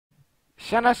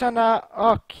Tjena, tjena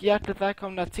och hjärtligt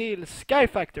välkomna till Sky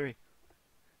Factory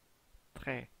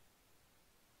 3.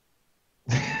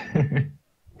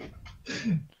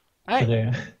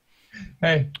 Hej!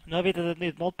 Hej! Nu har vi hittat ett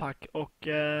nytt modpack och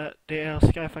det är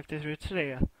Sky Factory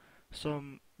 3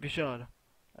 som vi kör.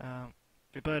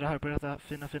 Vi började här på detta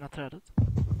fina trädet.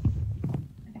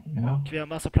 Ja. Och vi har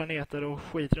massa planeter och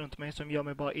skit runt mig som gör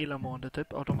mig bara illamående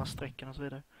typ av de här strecken och så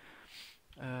vidare.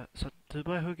 Så du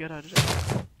börjar hugga där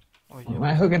direkt. Oj,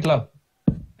 Nej, hugg inte upp.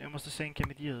 Jag måste sänka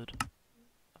mitt ljud.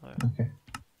 Okej.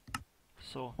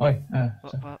 Så. Oj.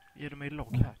 Vad ger du mig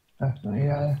logg här?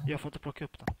 Jag får inte plocka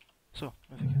upp den. Så,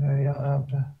 nu fick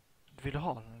jag. Vill du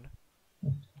ha den eller?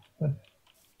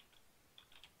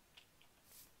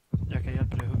 Jag kan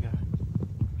hjälpa dig att hugga här.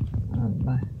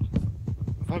 Nej.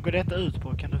 Vad går detta ut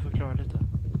på? Kan du förklara lite?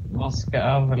 Man ska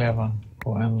överleva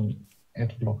på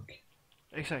ett block.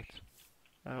 Exakt.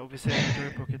 Och vi ser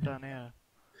dörrblocket där nere.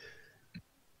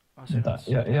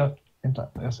 Vänta,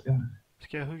 vänta.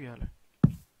 Ska jag hugga eller?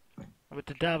 Jag vet,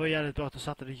 det där var jävligt bra att du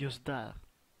satte det just där.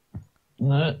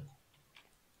 Nu.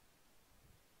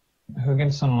 Hugg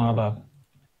inte sådana där.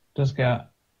 Du ska...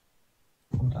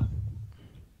 Vänta.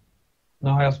 Nu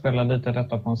har jag spelat lite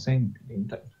detta på en säng.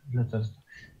 Lite.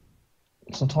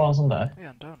 Så ta en sån där. Det är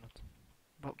en donut.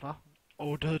 Va?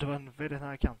 Åh du, det var en väldigt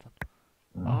nära kanten.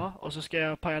 Ja, och så ska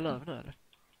jag paja löv nu eller?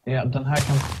 Ja, den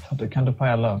här kan du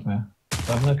paja löv med.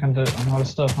 Så nu kan du, om har du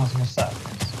större chans att få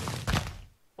säkert.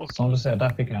 Och som du ser, där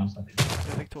fick jag en sak.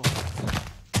 Jag fick 2.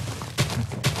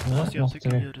 Nu jag måste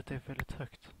tycker vi... ljudet är väldigt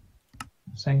högt.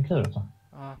 Sänk ljudet då.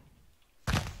 Ja.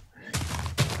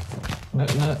 Nu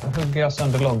hugger jag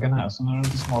sönder loggen här, så nu är det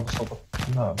inte smart att stoppa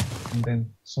löv.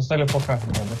 Så ställer jag på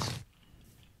kaffemölet.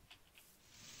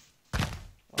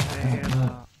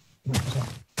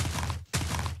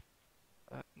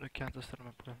 Nu kan jag inte ställa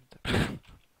mig på den typ.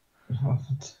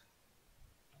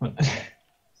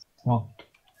 Smart.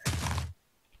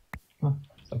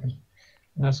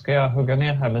 Nu ska jag hugga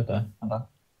ner här lite. Vänta.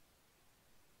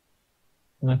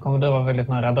 Nu kommer du vara väldigt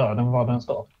nära döden var den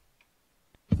står.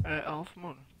 Ja,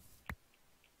 förmodligen.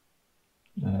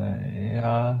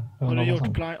 Ja, har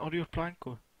du gjort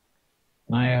plankor?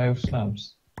 Nej, jag har gjort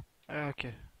slabs. Ja,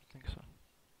 okej. Jag tänker så.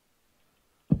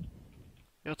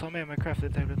 Jag tar med mig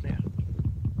crafted tablet ner.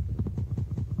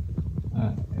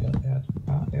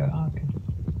 Ja, okej.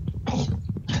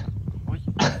 Oj,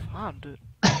 fan du.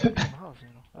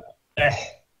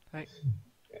 Hej.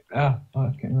 Ja,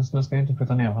 okej. Nu ska jag inte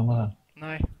putta ner varandra här.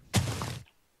 Nej.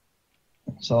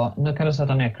 Så, nu kan du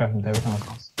sätta ner crafting tablet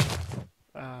någonstans.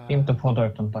 Inte på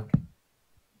dörten, tack.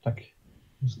 Tack.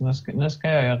 Nu ska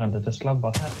jag göra lite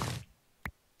slabbar här.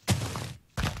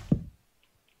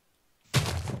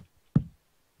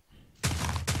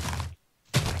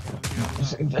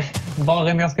 Bara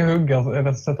när jag ska hugga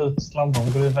eller sätta ut slabbar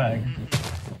och gå iväg.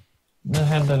 Nu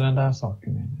händer den där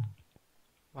saken igen.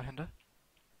 Vad hände?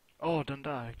 Den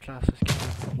där klassiska.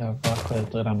 Jag bara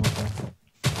skjuter i den också.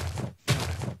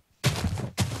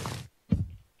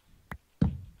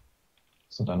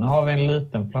 Så där, nu har vi en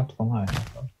liten plattform här.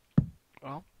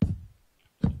 Ja.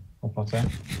 Hoppas jag.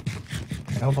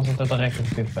 Jag hoppas att detta räcker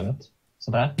för tillfället.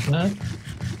 Sådär, nu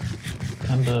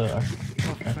kan du...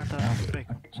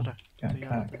 Sådär.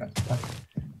 Tack.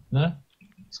 Nu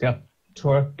ska jag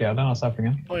twerka denna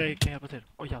saplingen. Jag kan hjälpa till.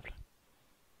 Jävlar.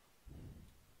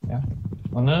 Ja.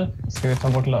 Och nu ska vi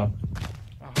ta bort löv.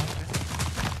 Jaha, okej.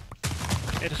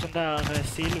 Är det sån där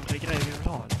silvrig grej vi vill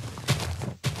ha? Eller?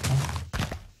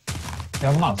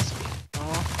 Jag har mask.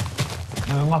 Ja.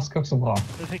 Men mask är också bra.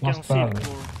 Nu fick jag en silver.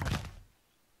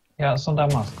 Ja, sån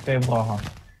där mask. Det är bra att ha.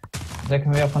 Det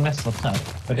kan vi göra på nästa träd.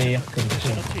 För det är jättekul. Jag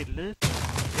känner till lite.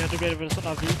 Ja, då blir det väl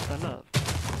såna vita löv.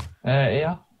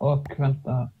 Ja, och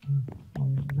vänta.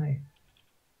 Nej.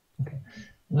 Okej.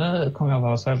 Nu kommer jag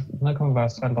börja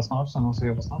svälta snart, sen måste jag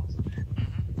jobba snart.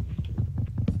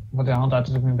 Och jag har inte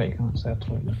ätit upp min bacon, så jag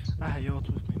tror det. Nej, jag har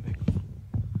ätit upp min bacon.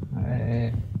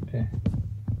 Nej,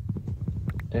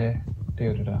 det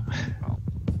gjorde det.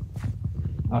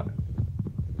 Ja.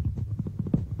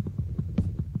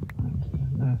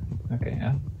 Okej,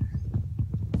 ja.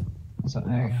 Och så,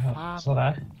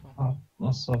 sådär. Ja,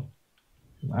 och så...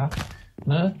 Ja.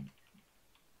 Nu.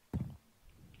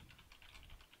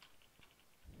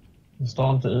 Du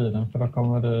står inte i den, för då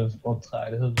kommer du få ett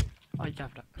träd i huvudet.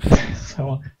 Jävlar.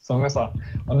 Som jag sa.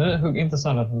 Och nu hugg inte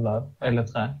sönder ett löv eller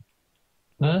trä.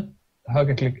 Nu.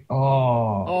 Högerklick.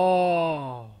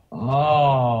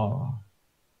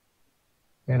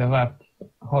 Är det värt...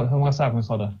 Hur många saplings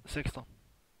har du? 16.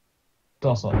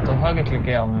 Då så. Då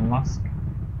högerklickar jag med mask.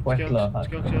 På ett löv här.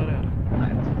 Ska jag också göra det?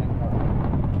 Nej, det ska jag inte göra.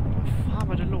 Fan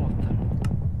vad det låter.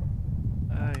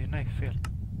 Nej. Nej, fel.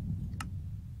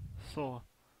 Så.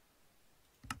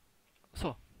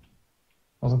 Så.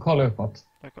 Och så kolla uppåt.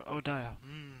 Där ja.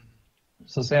 Mm.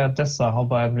 Så ser jag att dessa har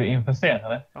börjat bli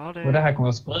infesterade. Ja, Och det här kommer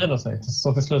att sprida sig.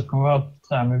 Så till slut kommer vi ha ett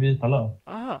träd med vita löv.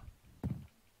 Aha.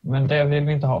 Men det vill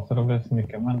vi inte ha för då blir det för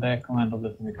mycket. Men det kommer ändå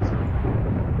bli för mycket.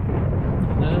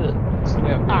 Nu ska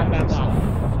jag börja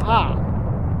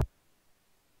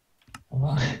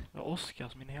Va? Jag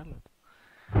åskas min helvete.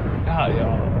 Ja,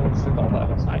 jag sitter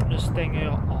där. Nej, nu stänger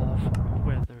jag av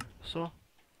weather. Så.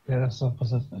 Det är så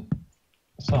precis.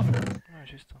 Så. Nu är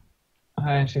kistan.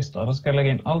 Här är en kista. Då ska jag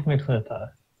lägga in allt mitt skit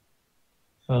här.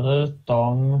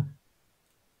 Förutom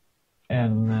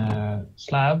en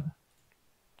slab.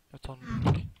 Jag tar en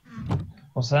mick.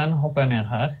 Och sen hoppar jag ner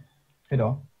här.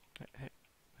 Idag.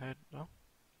 Hej då.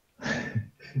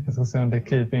 Jag ska se om det är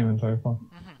keep inventory på.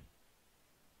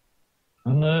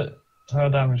 Och nu tar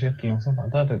jag där med cirkeln och så bara,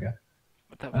 där duggar.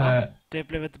 Det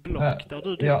blev ett block där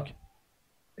du dug.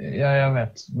 Ja, jag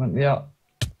vet. Men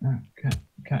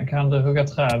kan du hugga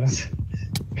trädet?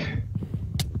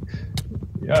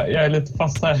 Jag är lite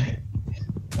fast här.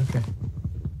 Okej.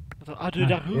 Du är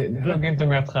där uppe. Hugg inte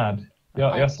mer träd.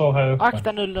 Jag står här uppe.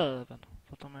 Akta nu löven.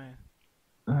 För att de är...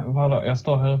 Vadå? Jag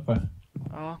står här uppe.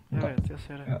 Ja, jag vet. Jag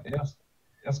ser det.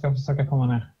 Jag ska försöka komma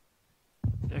ner.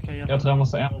 Jag tror jag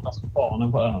måste ändra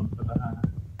spanen på ön. För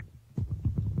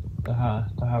det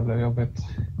här blev jobbigt.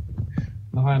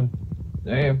 Nu har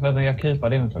jag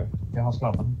krypade inventory. Jag har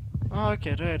slabben.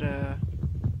 Okej, då är det...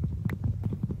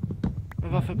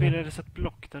 Men varför bildades ett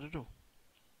block där då?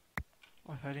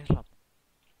 Oj, här är din slabb.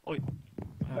 Oj.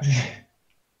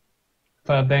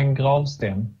 För det är en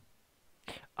gravsten.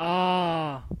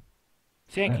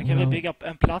 Så egentligen kan vi bygga upp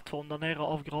en plattform där nere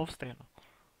av gravstenar.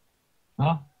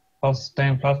 Ja, fast det är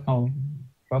en plattform.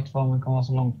 Plattformen kommer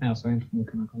så långt ner så vi inte kommer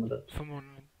kunna komma dit.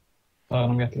 Förmodligen. Då är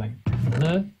de jättelänge.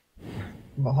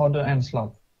 Nu har du en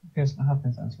slabb. Här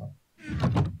finns en slabb.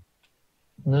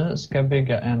 Nu ska jag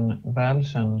bygga en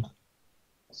välkänd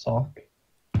sak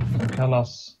som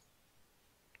kallas...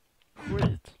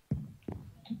 Skit?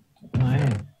 Nej,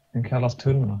 den kallas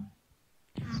tunna.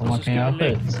 Så man kan göra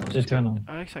skit i tunnan.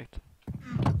 Ja, exakt.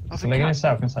 Så lägger ni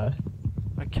sapiens här.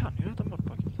 Jag kan ju detta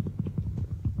modpacket.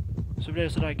 Så blir det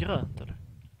sådär grönt eller?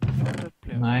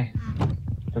 Nej,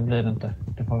 det blir det inte.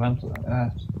 Du får vänta.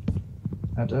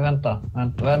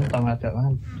 Vänta med att jag...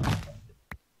 Vänta.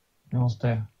 Jag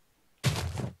måste...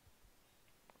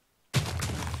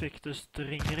 Fick du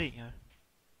stringringar?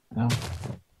 Ja.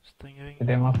 Stringringar. Det är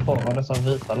det man får av dessa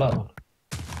vita löven.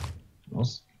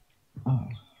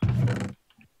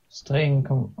 String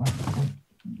kom...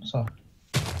 Så.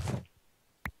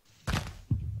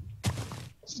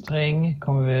 String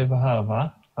kommer vi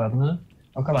behöva för nu.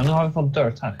 Och kolla, nu har vi fått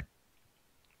dirt här.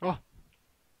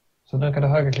 Så nu kan du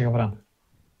högerklicka på den.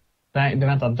 Nej, du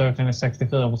väntar, dirten är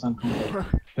 64%.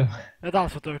 Jag har inte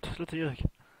alls fått dirt, sluta ljug.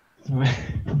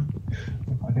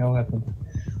 Jag vet inte.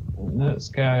 Nu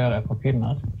ska jag göra ett par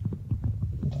pinnar.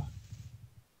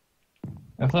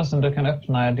 Ja, förresten, du kan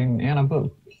öppna din ena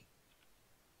bok.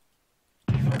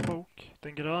 Din bok?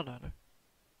 Den gröna eller?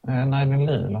 Nej, den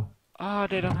lila.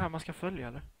 Det är den här man ska följa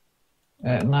eller?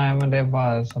 Nej, men det är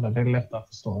bara sådär, det är lätt att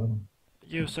förstå.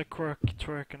 Use a crook,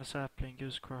 twerk and a sapling,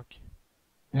 use crook.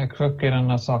 Ja, crook är den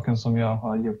där saken som jag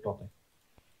har gjort åt dig.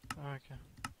 Okej.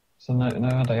 Så nu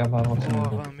vänta, jag bara också...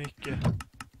 vad mycket.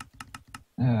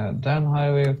 Den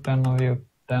har vi gjort, den har vi gjort,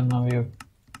 den har vi gjort,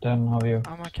 den har vi gjort.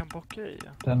 Man kan bocka i,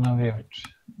 ja. Den har vi gjort,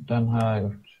 den har jag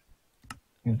gjort.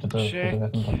 Inte du, check, du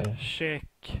vet inte vad det är.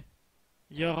 check.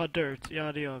 Göra dirt,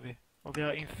 ja det gör vi. Och vi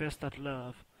har infestat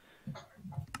löv.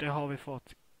 Det har vi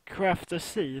fått. Craft a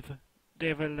sieve. Det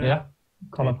är väl... Ja,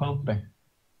 kolla på allt det.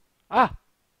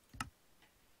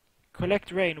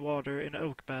 Collect rainwater in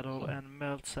oak battle and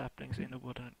melt saplings in the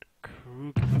wooden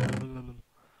crook.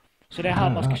 Så det är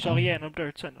här man ska köra igenom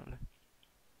dirt sen eller?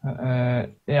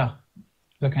 Ja,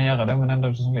 du kan göra det med den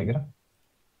dirt som ligger där.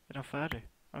 Är den färdig?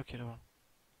 Okej, det var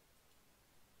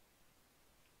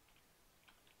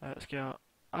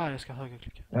jag ska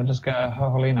högerklicka. Ja, du ska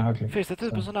hålla inne högerklicka. Finns det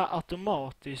typ en sån här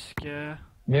automatisk...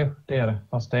 Jo, det är det.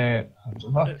 Fast det är...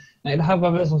 Nej, det här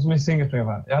var väl som i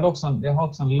singleplayer. Jag har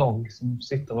också en logg som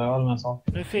sitter och alla de här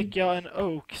sakerna. Nu fick jag en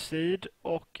oak seed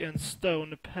och en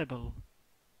stone pebble.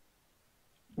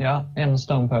 Ja, en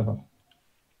stone pebble.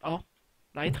 Ja.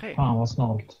 Nej, 3. Fan vad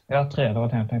snart. Ja, 3, det var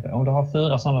det jag tänkte. Om du har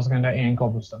 4 sådana så kan du ha en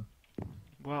cobblestone.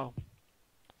 Wow.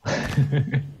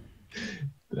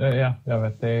 Ja, jag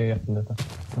vet. Det är jättelite.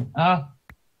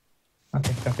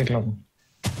 Okej, jag fick loggen.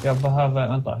 Jag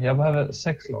behöver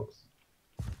 6 logs.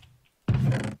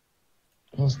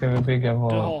 Då ska vi bygga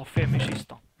vår... Du har 5 i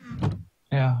kistan.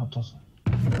 Ja, jag tar så.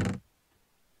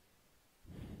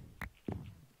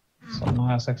 Så nu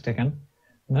har jag 6 stycken.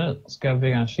 Nu ska jag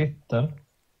bygga en kittel.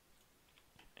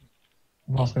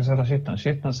 Var ska vi sätta kitteln?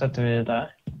 Kitteln sätter vi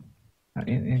där. Ja,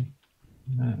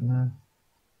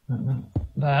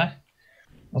 där.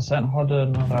 Och sen har du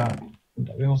några...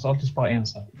 Vi måste alltid spara en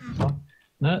sak. Så.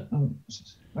 Nu,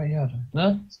 vad gör du?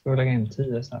 Nu ska vi lägga in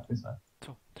 10 saplings här.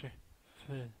 2, 3,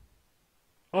 4.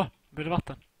 Åh, blir det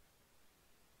vatten?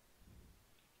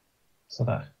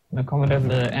 Sådär. Nu kommer det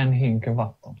bli en hink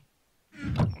vatten.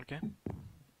 Okej.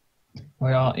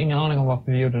 Och jag har ingen aning om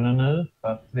varför vi gjorde det nu. För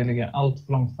att det ligger allt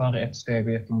för långt före ett steg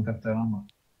och jättelångt efter det andra.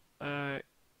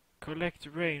 Collect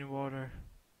rainwater.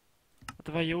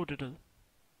 Vad gjorde du?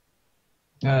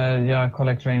 Jag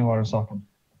collect rainwater-saken.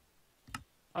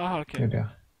 Aha, okej.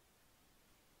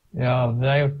 Ja, vi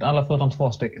har gjort alla förutom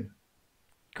 2 stycken.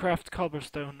 Craft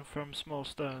cobblestone from small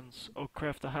stones och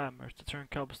craft a hammer to turn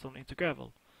cobblestone into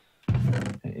gravel.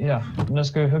 Ja, nu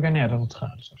ska vi hugga ner det på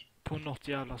träd. På något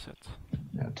jävla sätt.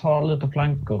 Jag tar lite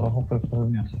plankor och hoppar upp på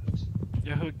huggningsträdet.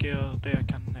 Jag hugger det jag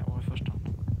kan nå i första hand.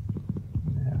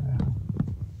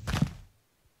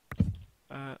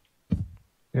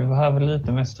 Vi behöver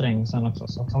lite mer sträng sen också,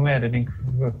 så ta med dig din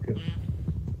kruckus.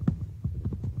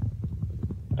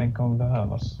 Den kommer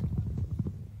behövas.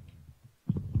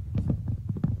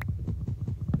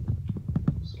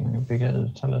 Så jag bygga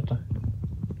ut här lite.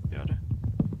 Gör det.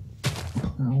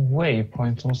 En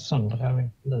waypoint som sönder här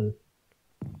blir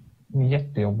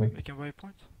jättejobbig. Vilken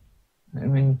waypoint?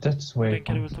 Min dödswaypoint. Den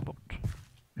kan du väl ta bort?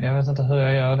 Jag vet inte hur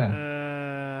jag gör det.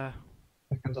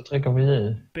 Jag kan inte trycka på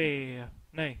J. B.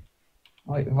 Nej.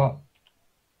 Oj, vad?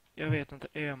 Jag vet inte.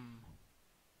 M.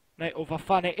 Nej, och vad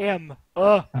fan är M?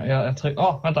 Jag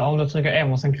trycker... vänta, om du trycker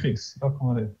M och sen kryss, då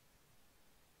kommer det.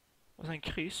 Och sen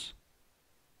kryss?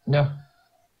 Ja.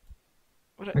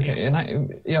 Okej,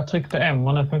 nej, jag tryckte M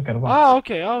och nu funkar det bara.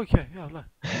 Okej, jävlar.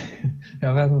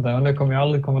 Jag vet inte, och nu kommer jag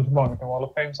aldrig komma tillbaka till Wall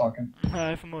of Fame-saken.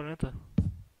 Nej, förmodligen inte.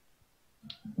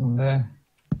 Det...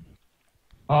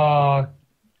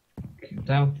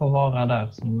 den får vara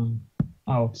där som en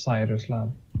outsiders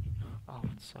lab.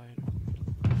 Outside.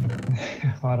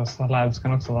 Vadå, labs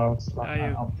kan också vara outside.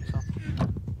 Ja,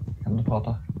 Kan du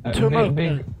prata? Tumma upp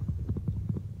big.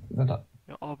 Vänta.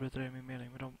 Jag avbryter dig i min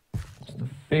mening med dem.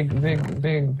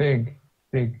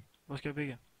 Big. Vad ska jag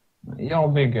bygga?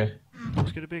 Jag bygger. Vad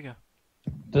ska du bygga?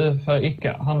 Du är för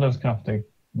icke handelskraftig.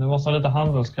 Du måste ha lite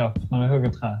handelskraft när du hugger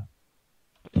trä.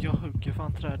 Jag hugger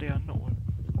fan trä det jag når.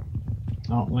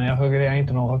 Ja, men jag hugger det jag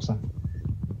inte når också.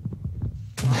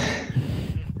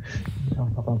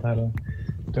 Jag fattar inte heller.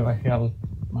 Det var helt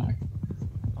märkt.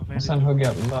 Och sen hugger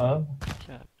jag löv.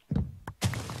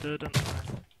 Döden.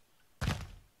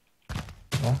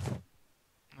 Va?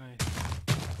 Nej.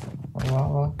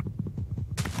 Va?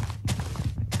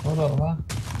 Vadå, va?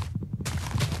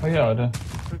 Vad gör du?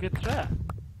 Hugger trä?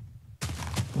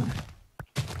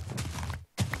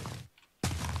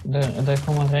 Det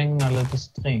kommer regna lite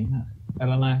string här.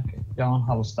 Eller nej, jag har en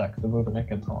halv stack. Det borde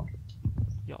räcka ett tag.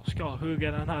 Jag ska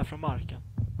hugga den här från marken.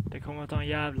 Det kommer att ta en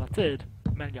jävla tid.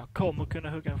 Men jag kommer kunna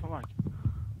hugga den från marken.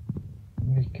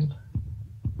 Vilken?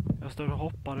 Jag står och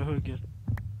hoppar och hugger.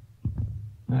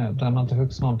 Nej, den har inte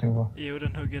huggits någonting på. Jo,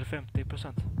 den hugger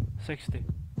 50%. 60.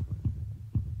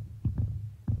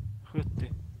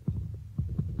 70.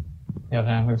 Jag har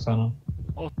redan huggit den.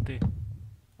 80.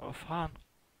 Vad fan.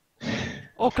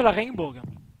 Och kolla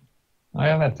regnbågen. Ja,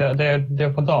 jag vet. Det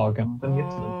är på dagen. Den är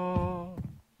jättefin.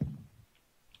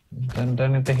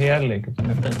 Den är inte helig, den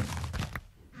är fin.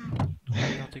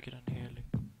 Jag tycker den är helig.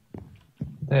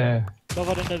 Vad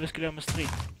var det nu vi skulle göra med strid?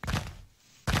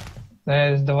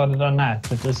 Det var det där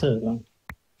nätet i sidan.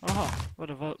 Aha, vad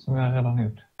det var? Som jag redan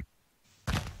gjort.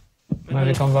 Men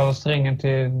vi kommer behöva stringen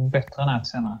till bättre nät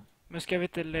senare. Men ska vi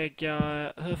inte lägga...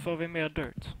 Hur får vi mer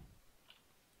dirt?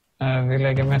 Vi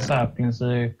lägger mer saplings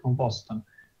i komposten.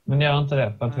 Men gör inte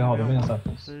det för att vi har det med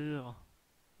saplings. 4.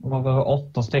 Man behöver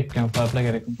 8 stycken för att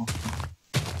lägga det i komposten.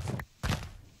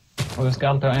 Och vi ska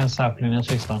alltid ha en sapling i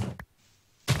kistan.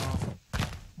 Ja.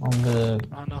 Om vi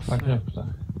packar upp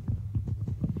det.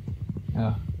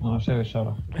 Ja, annars är vi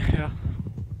körda. Ja.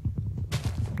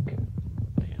 Okay.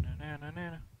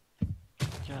 Nej.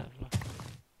 Jävlar.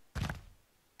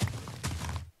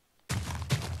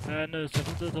 Nu ser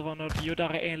det inte ut att vara något... Jo, där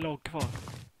är en logg kvar.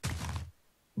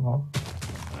 Va?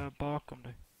 Bakom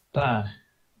dig. Där.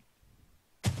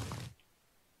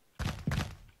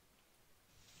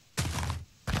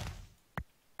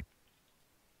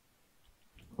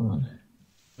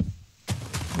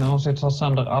 Nu måste vi ta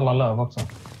sönder alla löv också.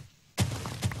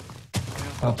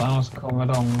 För att annars kommer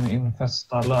de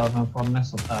infästa löven på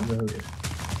nästa träd vi hugger.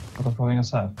 Och då får vi inga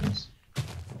saplings.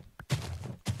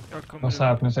 Och så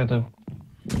här kan du se typ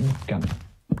nyckeln.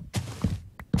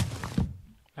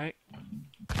 Nej.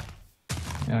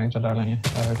 Jag är inte där längre.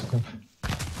 Jag är högst upp.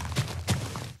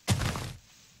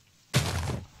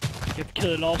 Vilket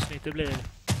kul avsnitt det blir.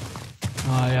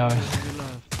 Ja, jag vet.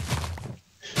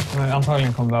 Men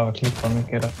antagligen kommer vi behöva klippa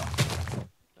mycket i detta.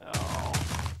 Ja.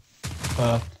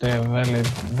 För att det är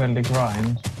väldigt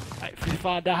grind. Nej, fy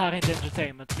fan, det här är inte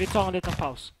entertainment. Vi tar en liten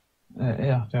paus. Ja, det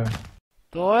gör vi.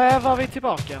 Då var vi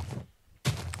tillbaka.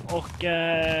 Och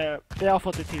vi har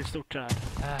fått ett till stort träd.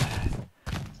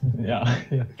 Ja,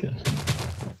 jättekul.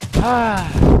 Ah.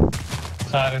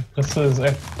 Trädet precis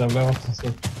efter blev också så.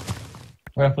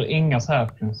 Och jag får inga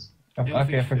saplings. Jag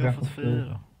fick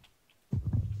 4.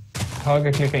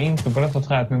 Högerklicka inte på detta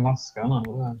trädet med maskarna.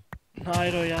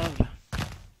 Nej då jävlar.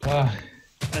 Ja.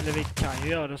 Eller vi kan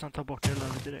ju göra det och sen ta bort det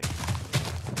lövet direkt.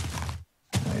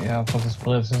 Jag har fått det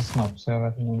sprids så snabbt så jag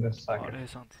vet inte om det är säkert. Ja, det är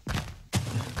sant.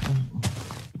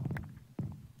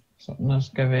 Så nu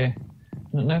ska vi...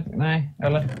 Nej,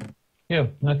 eller... Jo,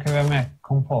 nu kan vi ha med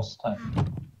kompost här.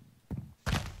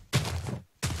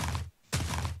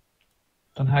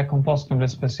 Den här komposten blir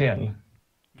speciell.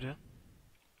 Det?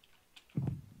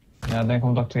 Ja, den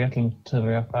kommer dock ta jättelång tid att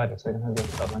göra färdig så i den här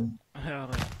gruppen. Ja,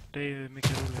 det är ju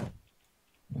mycket roligare.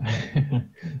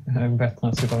 Det är bättre än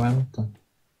att sitta och vänta.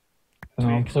 För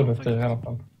den har produktiv i alla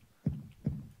fall.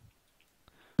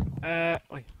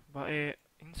 Oj, vad är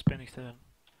inspelningstiden?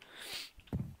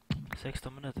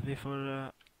 16 minuter, vi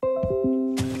får...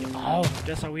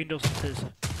 dessa Windows-notiser.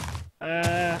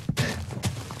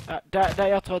 Där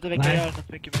jag tror att vi kan göra något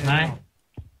mycket mer. Nej.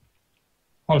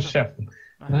 Håll käften.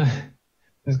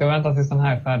 Vi ska vänta tills den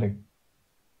här är färdig.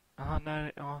 Aha,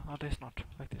 nej, ja, det är snart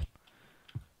faktiskt.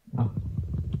 Ja.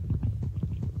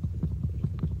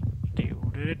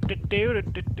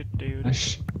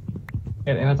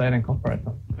 Vänta, är det en copyright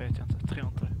då? Vet jag inte, tror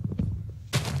inte det.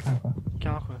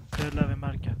 Kanske. Det lär vi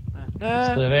märka.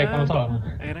 Skriv det i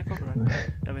kommentarerna. Är det en copyright?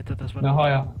 Jag vet inte ens vad Nu har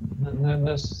jag...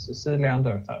 Nu silar jag en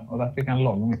dörr här och där fick jag en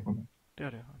lång. Det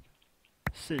är det.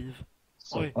 Siv.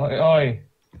 Oj.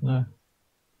 Nu.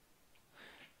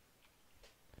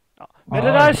 Ja. Men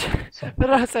det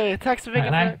där säger vi. Tack så mycket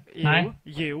för...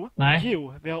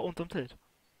 Jo, vi har ont om tid.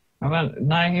 Ja, men,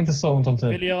 nej, inte så ont om tid.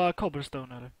 Vill du göra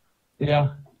cobblestone eller?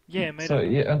 Ja. Ge mig så,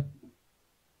 det.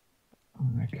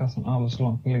 Kassan alldeles så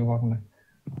långt ligger bakom dig.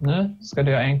 Nu ska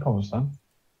du göra en cobblestone.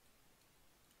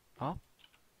 Ja.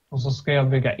 Och så ska jag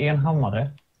bygga en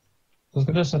hammare. Så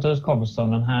ska du sätta ut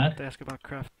cobblestonen här. Jag ska bara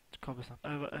craft cobblestone.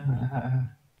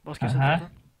 Var ska jag sätta den?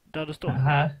 Där du står.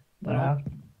 Här. Där.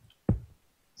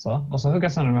 Så, och så hugga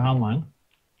sönder med hammaren.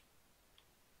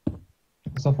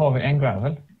 Så får vi en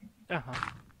gravel. Jaha.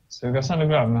 Så hugga sönder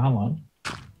gravel med hammaren.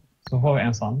 Så får vi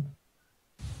en sand.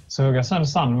 Så hugga sönder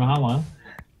sand med hammaren.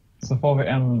 Så får vi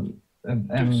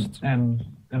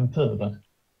en puder.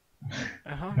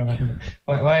 Jaha. Jag vet inte.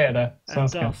 Vad är det?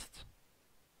 Svenska? Dust.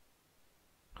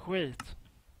 Skit.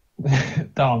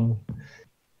 Damm.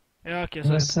 Ja, okej.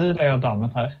 Nu silar jag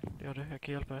dammet här. Ja, jag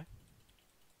kan hjälpa dig.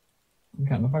 Det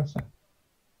kan du faktiskt säga.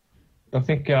 Då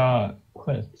fick jag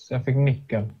skit. Så jag fick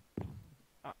nickel.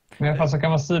 Ja. Men i alla fall så kan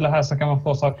man sila här så kan man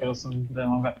få saker och så blir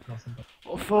man bättre.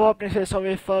 Och förhoppningsvis har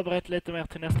vi förberett lite mer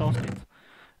till nästa avsnitt.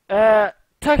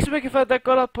 Tack så mycket för att du har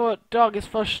kollat på dagens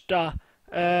första...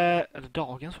 eller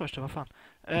dagens första, vad fan?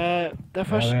 Det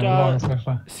första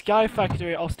Sky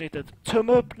Factory-avsnittet.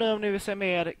 Tumme upp nu om ni vill se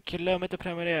mer. Glöm inte att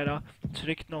prenumerera.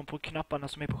 Tryck någon på knapparna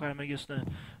som är på skärmen just nu.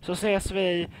 Så ses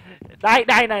vi...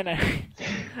 Nej!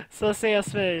 Så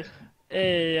ses vi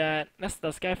i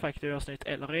nästa Sky Factory-avsnitt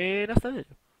eller i nästa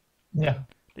video. Ja.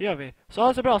 Det gör vi. Så ha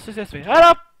det så bra så ses vi. Hej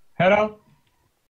då! Hej då!